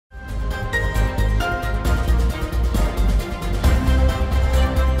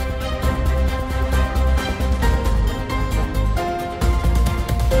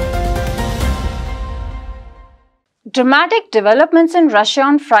Dramatic developments in Russia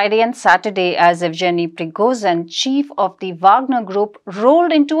on Friday and Saturday as Yevgeny Prigozhin, chief of the Wagner group,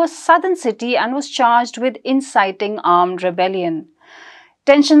 rolled into a southern city and was charged with inciting armed rebellion.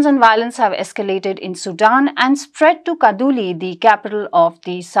 Tensions and violence have escalated in Sudan and spread to Kaduli, the capital of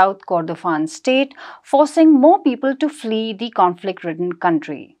the South Kordofan state, forcing more people to flee the conflict-ridden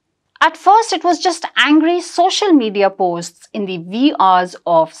country. At first, it was just angry social media posts. In the wee hours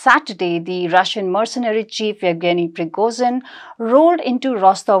of Saturday, the Russian mercenary chief Yevgeny Prigozhin rolled into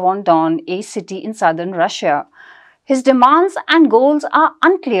Rostov-on-Don, a city in southern Russia. His demands and goals are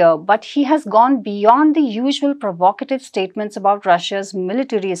unclear, but he has gone beyond the usual provocative statements about Russia's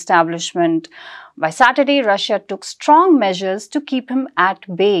military establishment. By Saturday, Russia took strong measures to keep him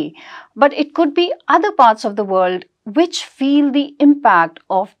at bay, but it could be other parts of the world which feel the impact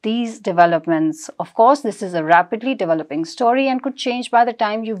of these developments. Of course, this is a rapidly developing story and could change by the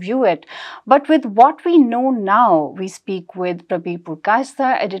time you view it. But with what we know now, we speak with Debrief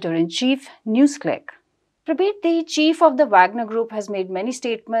Purkayastha, Editor-in-Chief, NewsClick. Prabir, the chief of the Wagner Group has made many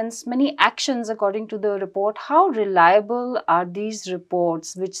statements, many actions according to the report. How reliable are these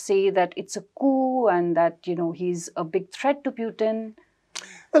reports which say that it's a coup and that, he's a big threat to Putin?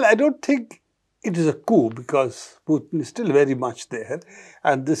 Well, I don't think it is a coup because Putin is still very much there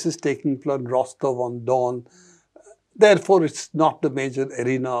and this is taking place in Rostov-on-Don. Therefore, it's not the major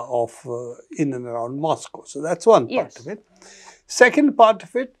arena of in and around Moscow. So that's one part of it. Second part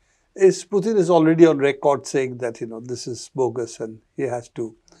of it is Putin is already on record saying that, this is bogus and he has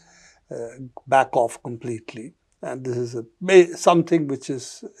to back off completely. And this is something which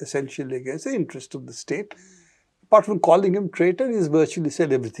is essentially against the interest of the state. Apart from calling him traitor, he has virtually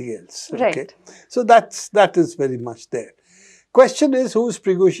said everything else. Right. Okay? So that is very much there. Question is, who is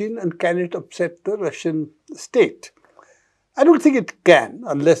Prigozhin and can it upset the Russian state? I don't think it can,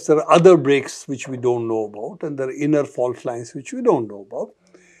 unless there are other breaks which we don't know about and there are inner fault lines which we don't know about.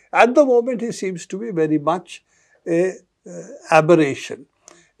 At the moment, he seems to be very much an aberration.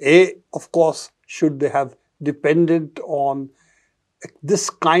 Of course, should they have depended on this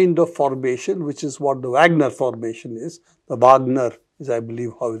kind of formation, which is what the Wagner formation is. The Wagner is, I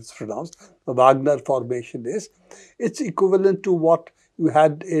believe, how it's pronounced. The Wagner formation is. It's equivalent to what you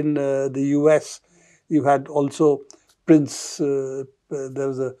had in the US. You had also Prince, there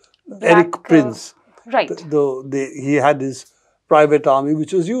was a Eric Prince. Right. He had his private army,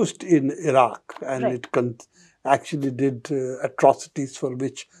 which was used in Iraq, and right. it actually did atrocities for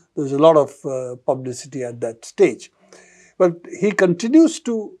which there was a lot of publicity at that stage. But he continues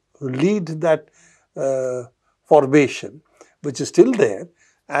to lead that formation, which is still there,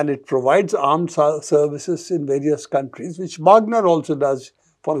 and it provides armed services in various countries, which Wagner also does,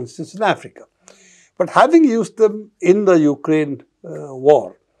 for instance, in Africa. But having used them in the Ukraine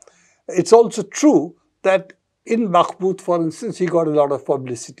war, it's also true that in Bakhmut, for instance, he got a lot of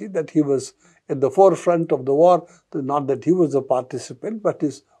publicity that he was at the forefront of the war, not that he was a participant, but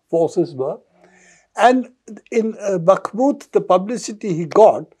his forces were. And in Bakhmut, the publicity he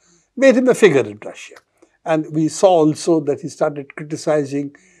got made him a figure in Russia. And we saw also that he started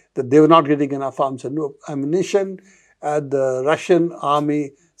criticizing that they were not getting enough arms and ammunition. The Russian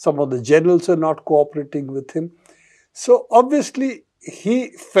army, some of the generals are not cooperating with him. So obviously,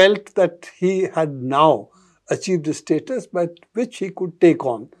 he felt that he had now achieved a status by which he could take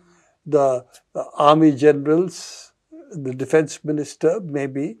on the army generals, the defense minister,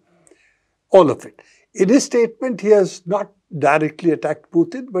 maybe, all of it. In his statement, he has not directly attacked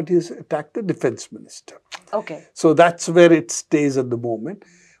Putin, but he has attacked the defense minister. Okay. So that's where it stays at the moment.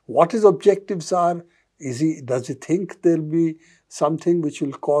 What his objectives are, does he think there'll be something which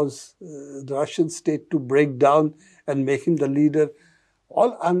will cause the Russian state to break down and make him the leader?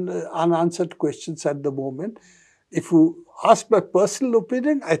 All unanswered questions at the moment. If you ask my personal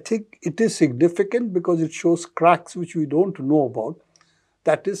opinion, I think it is significant because it shows cracks which we don't know about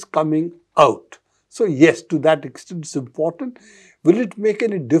that is coming out. So yes, to that extent it's important. Will it make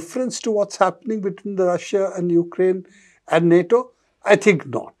any difference to what's happening between Russia and Ukraine and NATO? I think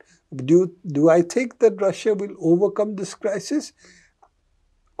not. Do I think that Russia will overcome this crisis?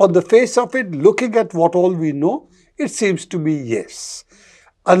 On the face of it, looking at what all we know, it seems to be yes.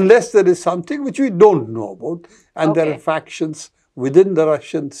 Unless there is something which we don't know about and there are factions within the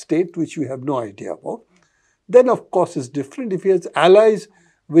Russian state which we have no idea about, then of course it's different if he has allies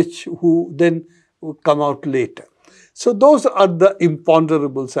who then will come out later. So those are the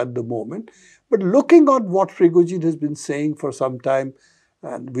imponderables at the moment. But looking at what Prigozhin has been saying for some time,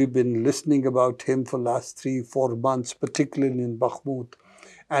 and we've been listening about him for the last 3-4 months, particularly in Bakhmut,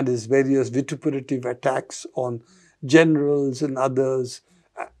 and his various vituperative attacks on generals and others,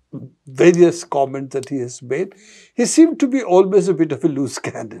 various comments that he has made, he seemed to be always a bit of a loose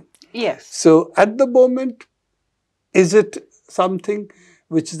cannon. Yes. So at the moment, is it something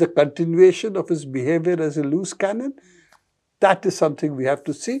which is a continuation of his behavior as a loose cannon? That is something we have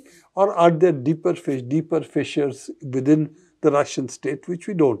to see. Or are there deeper fissures within the Russian state which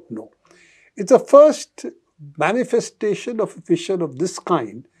we don't know? It's a first manifestation of a fissure of this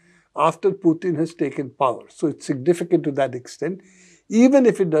kind after Putin has taken power. So it's significant to that extent, even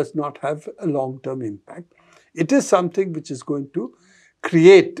if it does not have a long-term impact. It is something which is going to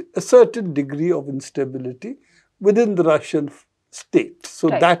create a certain degree of instability within the Russian state. So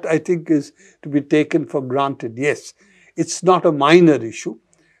Right. that, I think, is to be taken for granted. Yes, it's not a minor issue,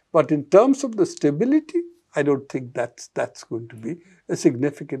 but in terms of the stability, I don't think that's going to be a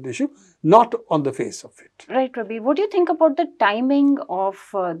significant issue, not on the face of it. Right, Prabir. What do you think about the timing of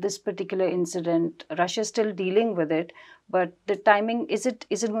this particular incident? Russia is still dealing with it, but the timing, is it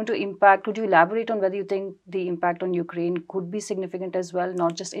going to impact? Could you elaborate on whether you think the impact on Ukraine could be significant as well,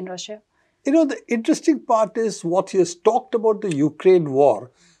 not just in Russia? You know, the interesting part is what he has talked about the Ukraine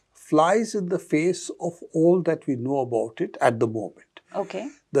war flies in the face of all that we know about it at the moment. Okay.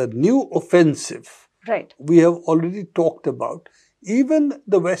 The new offensive, Right. we have already talked about. Even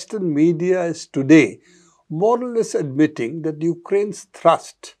the Western media is today more or less admitting that Ukraine's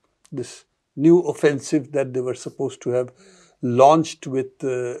thrust, this new offensive that they were supposed to have launched with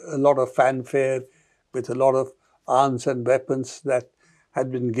a lot of fanfare, with a lot of arms and weapons that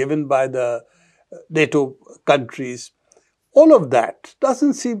had been given by the NATO countries, all of that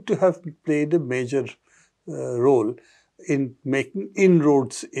doesn't seem to have played a major role in making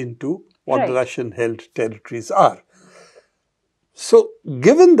inroads into what Right. the Russian-held territories are. So,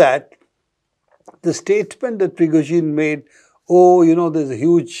 given that, the statement that Prigozhin made, oh, you know, there's a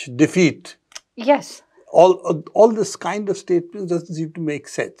huge defeat, Yes. all this kind of statements doesn't seem to make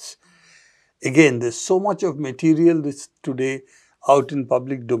sense. Again, there's so much of material this today out in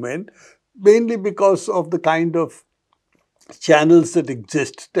public domain, mainly because of the kind of channels that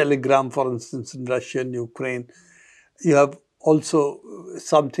exist. Telegram, for instance, in Russia and Ukraine. You have also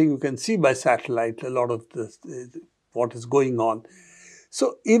something you can see by satellite, a lot of this, what is going on.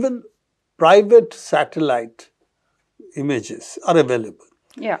 So even private satellite images are available,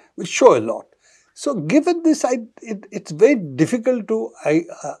 Yeah. which show a lot. So given this, it's very difficult to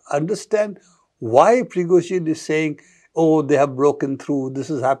understand why Prigozhin is saying, oh, they have broken through, this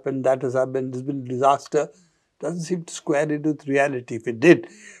has happened, that has happened, there's been disaster. Doesn't seem to square it with reality. If it did,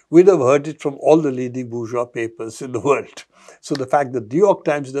 we'd have heard it from all the leading bourgeois papers in the world. So the fact that the New York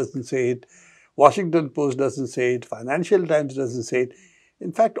Times doesn't say it, Washington Post doesn't say it, Financial Times doesn't say it.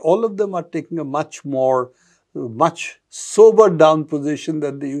 In fact, all of them are taking a much sobered down position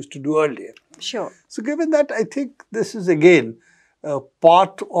than they used to do earlier. Sure. So given that, I think this is again a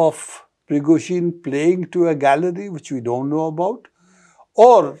part of Prigozhin playing to a gallery which we don't know about,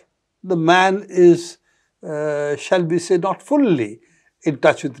 or the man is, shall we say, not fully in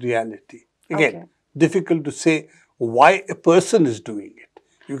touch with reality. Again, Okay. difficult to say why a person is doing it.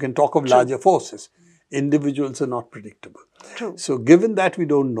 You can talk of larger forces. Individuals are not predictable. True. So given that, we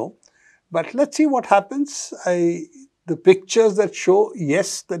don't know. But let's see what happens. The pictures that show,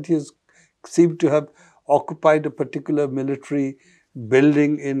 yes, that he has seemed to have occupied a particular military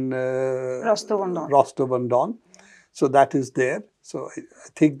building in Rostov-on-Don. Rostov-on-Don. So that is there. So I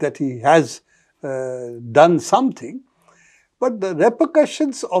think that he has done something. But the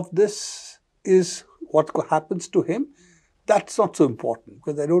repercussions of this is what happens to him. That's not so important,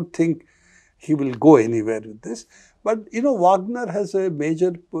 because I don't think he will go anywhere with this. But, you know, Wagner has a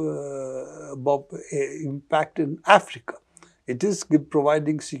major impact in Africa. It is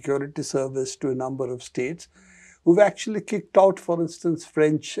providing security service to a number of states who've actually kicked out, for instance,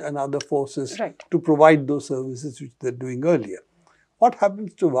 French and other forces Right. to provide those services which they're doing earlier. What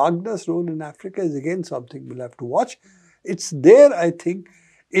happens to Wagner's role in Africa is again something we'll have to watch. It's there, I think,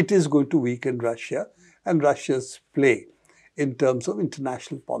 it is going to weaken Russia and Russia's play in terms of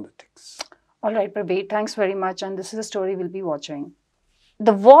international politics. All right, Prabir, thanks very much. And this is a story we'll be watching.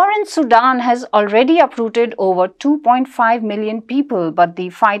 The war in Sudan has already uprooted over 2.5 million people, but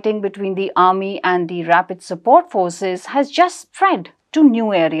the fighting between the army and the rapid support forces has just spread to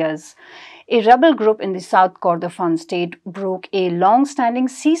new areas. A rebel group in the South Kordofan state broke a long-standing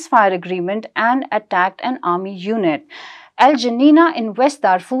ceasefire agreement and attacked an army unit. Al Janina in West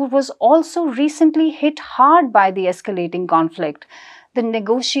Darfur was also recently hit hard by the escalating conflict. The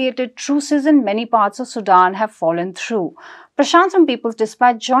negotiated truces in many parts of Sudan have fallen through. Prashant from People's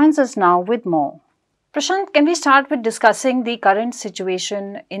Dispatch joins us now with more. Prashant, can we start with discussing the current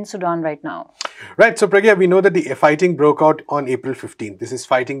situation in Sudan right now? Right, so Pragya, we know that the fighting broke out on April 15th. This is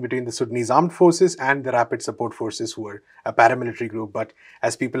fighting between the Sudanese armed forces and the Rapid Support Forces, who are a paramilitary group. But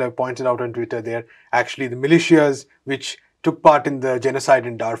as people have pointed out on Twitter, they're actually the militias which took part in the genocide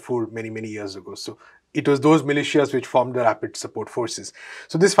in Darfur many, many years ago. So it was those militias which formed the Rapid Support Forces.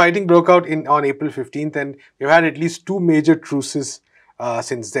 So this fighting broke out on April 15th, and we've had at least two major truces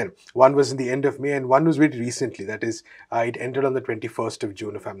since then. One was in the end of May and one was very recently. That is, it ended on the 21st of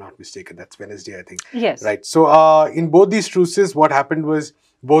June, if I'm not mistaken. That's Wednesday, I think. Yes. Right. So in both these truces, what happened was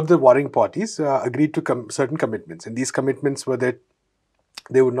both the warring parties agreed to certain commitments. And these commitments were that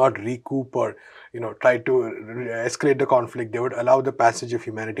they would not recoup or try to escalate the conflict. They would allow the passage of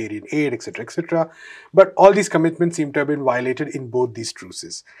humanitarian aid, etc., etc. But all these commitments seem to have been violated in both these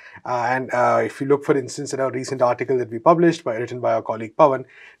truces. And if you look, for instance, at a recent article that we published, written by our colleague Pawan,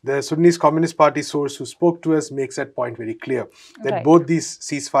 the Sudanese Communist Party source who spoke to us makes that point very clear, that both these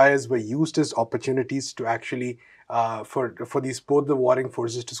ceasefires were used as opportunities to actually, for both the warring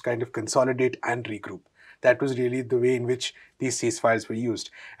forces to kind of consolidate and regroup. That was really the way in which these ceasefires were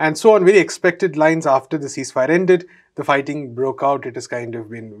used. And so on very expected lines, after the ceasefire ended, the fighting broke out. It has kind of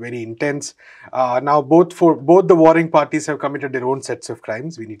been very intense. Now, both the warring parties have committed their own sets of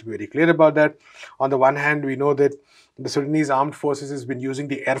crimes. We need to be very clear about that. On the one hand, we know that the Sudanese armed forces has been using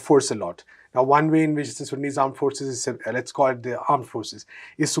the air force a lot. Now, one way in which the Sudanese armed forces is, let's call it the armed forces,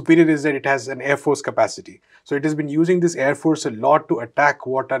 is superior is that it has an air force capacity. So it has been using this air force a lot to attack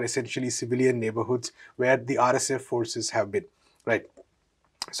what are essentially civilian neighborhoods where the RSF forces have been, right?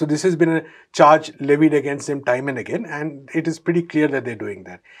 So this has been a charge levied against them time and again, and it is pretty clear that they're doing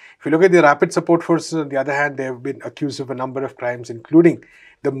that. If you look at the Rapid Support Forces, on the other hand, they have been accused of a number of crimes, including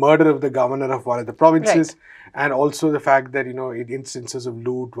the murder of the governor of one of the provinces, and also the fact that, in instances of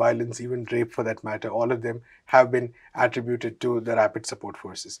loot, violence, even rape for that matter, all of them have been attributed to the Rapid Support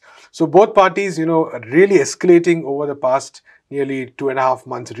Forces. So both parties, are really escalating over the past nearly 2.5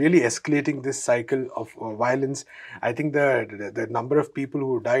 months, really escalating this cycle of violence. I think the number of people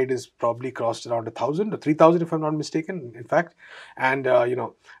who died is probably crossed around 1,000 or 3,000, if I'm not mistaken, in fact. And,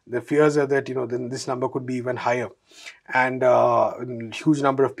 the fears are that, then this number could be even higher. And huge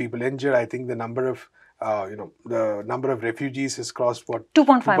number of people injured. I think the number of the number of refugees has crossed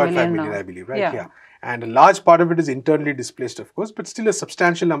 2.5 million now. I believe, right? Yeah. And a large part of it is internally displaced, of course, but still a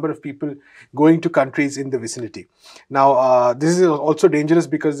substantial number of people going to countries in the vicinity. Now, this is also dangerous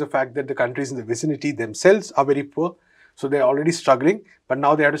because of the fact that the countries in the vicinity themselves are very poor. So they're already struggling, but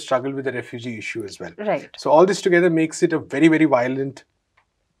now they have to struggle with the refugee issue as well. Right. So all this together makes it a very, very violent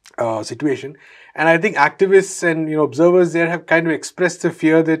situation. And I think activists and observers there have kind of expressed the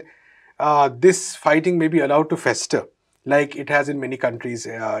fear that this fighting may be allowed to fester, like it has in many countries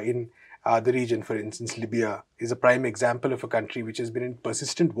in the region. For instance, Libya is a prime example of a country which has been in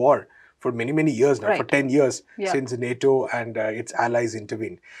persistent war for many, many years now, for 10 years since NATO and its allies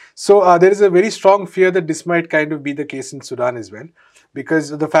intervened. So there is a very strong fear that this might kind of be the case in Sudan as well,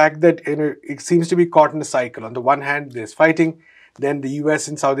 because of the fact that it seems to be caught in a cycle. On the one hand, there's fighting, then the US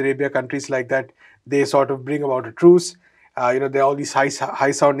and Saudi Arabia, countries like that, they sort of bring about a truce. There are all these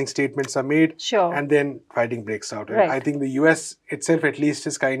high-sounding statements are made, and then fighting breaks out. Right. I think the US itself, at least,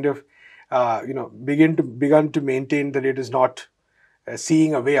 is kind of, begun to maintain that it is not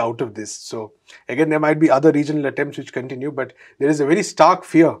seeing a way out of this. So again, there might be other regional attempts which continue, but there is a very stark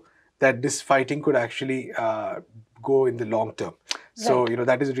fear that this fighting could actually go in the long term. So,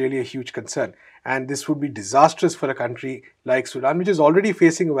 that is really a huge concern. And this would be disastrous for a country like Sudan, which is already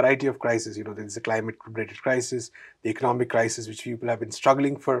facing a variety of crises. There is a climate-related crisis, the economic crisis, which people have been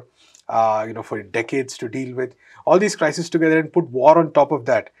struggling for decades to deal with. All these crises together, and put war on top of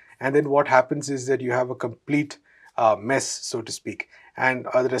that. And then what happens is that you have a complete mess, so to speak. And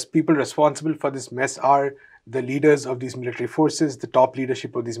the people responsible for this mess are the leaders of these military forces, the top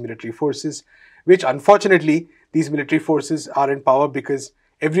leadership of these military forces, which unfortunately, these military forces are in power because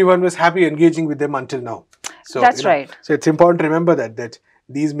everyone was happy engaging with them until now. So that's right. So it's important to remember that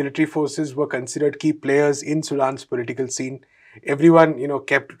these military forces were considered key players in Sudan's political scene. Everyone,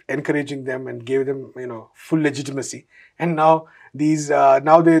 kept encouraging them and gave them, full legitimacy. And now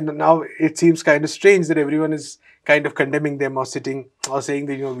now it seems kind of strange that everyone is kind of condemning them or saying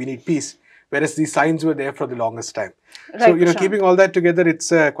that, we need peace. Whereas these signs were there for the longest time. Right, so, keeping all that together, it's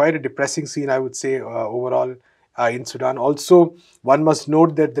quite a depressing scene, I would say, overall in Sudan. Also, one must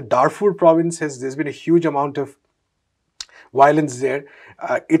note that the Darfur province there's been a huge amount of violence there.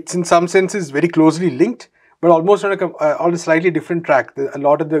 It's in some senses very closely linked, but almost on a slightly different track. A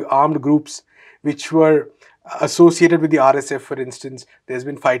lot of the armed groups which were associated with the RSF, for instance. There's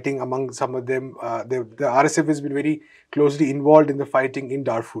been fighting among some of them. The RSF has been very closely involved in the fighting in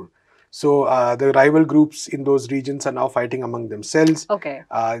Darfur. So the rival groups in those regions are now fighting among themselves. Okay.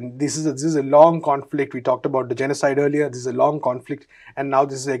 This is a long conflict. We talked about the genocide earlier. This is a long conflict, and now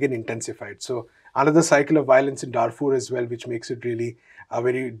this is again intensified. So another cycle of violence in Darfur as well, which makes it really a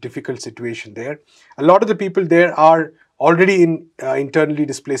very difficult situation there. A lot of the people there are already in internally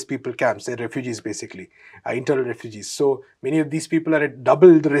displaced people camps. They're refugees, basically, internal refugees. So many of these people are at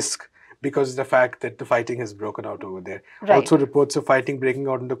double the risk because of the fact that the fighting has broken out over there. Right. Also reports of fighting breaking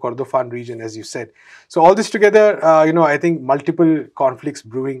out in the Kordofan region, as you said. So all this together, I think multiple conflicts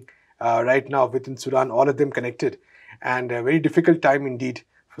brewing right now within Sudan, all of them connected, and a very difficult time indeed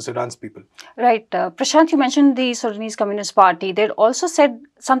for Sudan's people. Right. Prashant, you mentioned the Sudanese Communist Party. They also said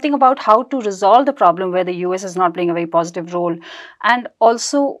something about how to resolve the problem where the US is not playing a very positive role. And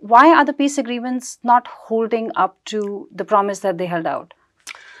also, why are the peace agreements not holding up to the promise that they held out?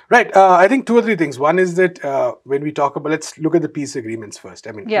 Right. I think two or three things. One is that when we talk about, let's look at the peace agreements first.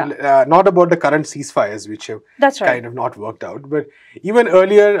 I mean, not about the current ceasefires, which have kind of not worked out. But even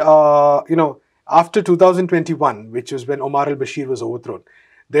earlier, after 2021, which was when Omar al-Bashir was overthrown,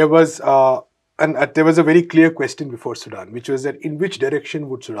 there was there was a very clear question before Sudan, which was that in which direction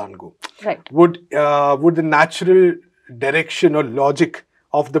would Sudan go? Right. Would the natural direction or logic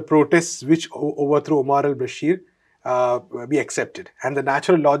of the protests which overthrew Omar al-Bashir be accepted? And the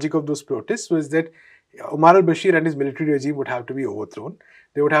natural logic of those protests was that Omar al-Bashir and his military regime would have to be overthrown.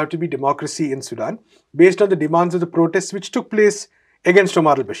 There would have to be democracy in Sudan based on the demands of the protests which took place against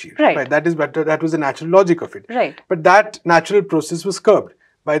Omar al-Bashir. Right. That was the natural logic of it. Right. But that natural process was curbed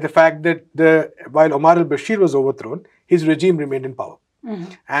by the fact that while Omar al-Bashir was overthrown, his regime remained in power.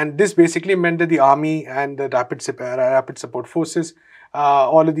 Mm-hmm. And this basically meant that the army and the rapid support forces,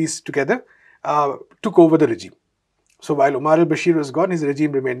 all of these together, took over the regime. So while Omar al-Bashir was gone, his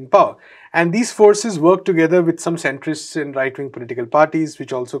regime remained in power. And these forces worked together with some centrists and right-wing political parties,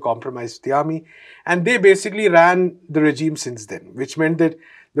 which also compromised the army. And they basically ran the regime since then, which meant that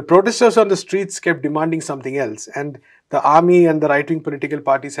the protesters on the streets kept demanding something else. And the army and the right-wing political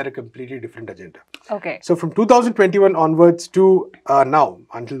parties had a completely different agenda. Okay. So from 2021 onwards to now,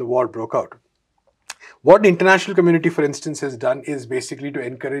 until the war broke out, what the international community, for instance, has done is basically to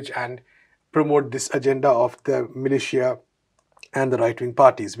encourage and promote this agenda of the militia and the right-wing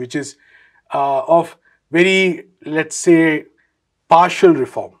parties, which is of very, let's say, partial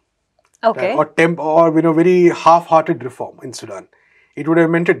reform. Okay. Or very half-hearted reform in Sudan. It would have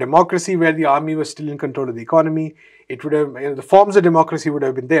meant a democracy where the army was still in control of the economy. It would have, the forms of democracy would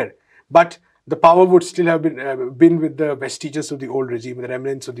have been there, but the power would still have been with the vestiges of the old regime, the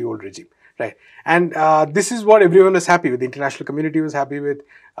remnants of the old regime, right? And this is what everyone was happy with. The international community was happy with.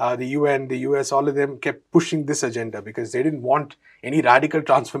 The UN, the US, all of them kept pushing this agenda because they didn't want any radical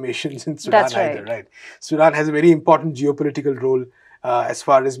transformations in Sudan either, right? Sudan has a very important geopolitical role as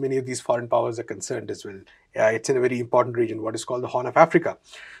far as many of these foreign powers are concerned as well. It's in a very important region, what is called the Horn of Africa.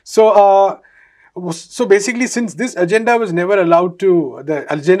 So basically, since this agenda was never allowed to,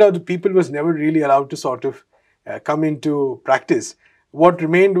 the agenda of the people was never really allowed to sort of come into practice, what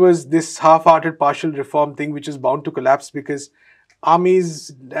remained was this half-hearted partial reform thing, which is bound to collapse because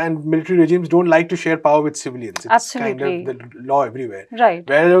armies and military regimes don't like to share power with civilians. It's Absolutely. kind of the law everywhere. Right.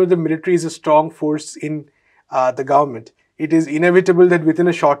 Wherever the military is a strong force in the government, it is inevitable that within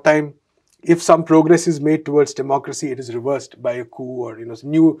a short time, if some progress is made towards democracy, it is reversed by a coup or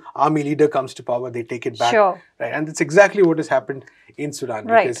new army leader comes to power, they take it back. Sure. Right? And that's exactly what has happened in Sudan.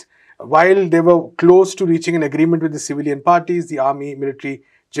 Right. Because while they were close to reaching an agreement with the civilian parties, the army, military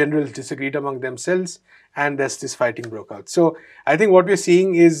generals disagreed among themselves, and thus this fighting broke out. So I think what we're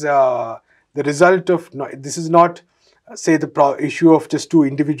seeing is the result of, this is not, say, the issue of just two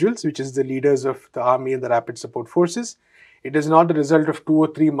individuals, which is the leaders of the army and the rapid support forces. It is not the result of 2 or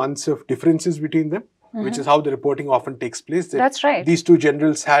 3 months of differences between them, which is how the reporting often takes place. That's right. These two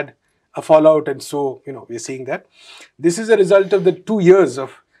generals had a fallout, and so, we're seeing that. This is a result of the 2 years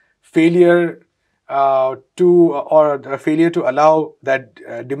of failure failure to allow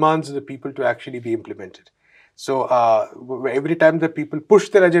that demands of the people to actually be implemented. So every time the people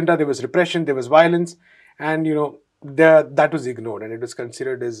pushed their agenda, there was repression, there was violence, and that was ignored, and it was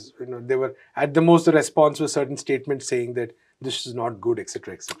considered as they were at the most the response was certain statements saying that this is not good,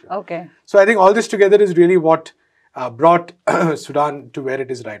 etc., etc. Okay. So I think all this together is really what brought Sudan to where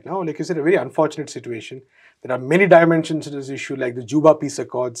it is right now. Like you said, a very unfortunate situation. There are many dimensions to this issue, like the Juba Peace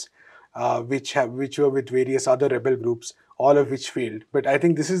Accords, which were with various other rebel groups, all of which failed. But I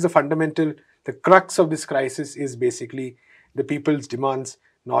think this is the crux of this crisis is basically the people's demands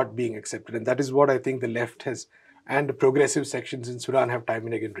not being accepted. And that is what I think the left has and the progressive sections in Sudan have time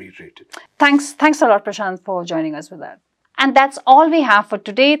and again reiterated. Thanks a lot, Prashant, for joining us with that. And that's all we have for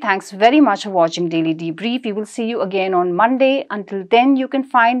today. Thanks very much for watching Daily Debrief. We will see you again on Monday. Until then, you can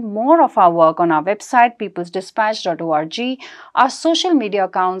find more of our work on our website, peoplesdispatch.org. Our social media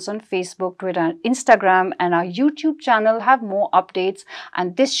accounts on Facebook, Twitter, and Instagram, and our YouTube channel have more updates.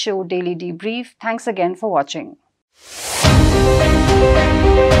 And this show, Daily Debrief. Thanks again for watching.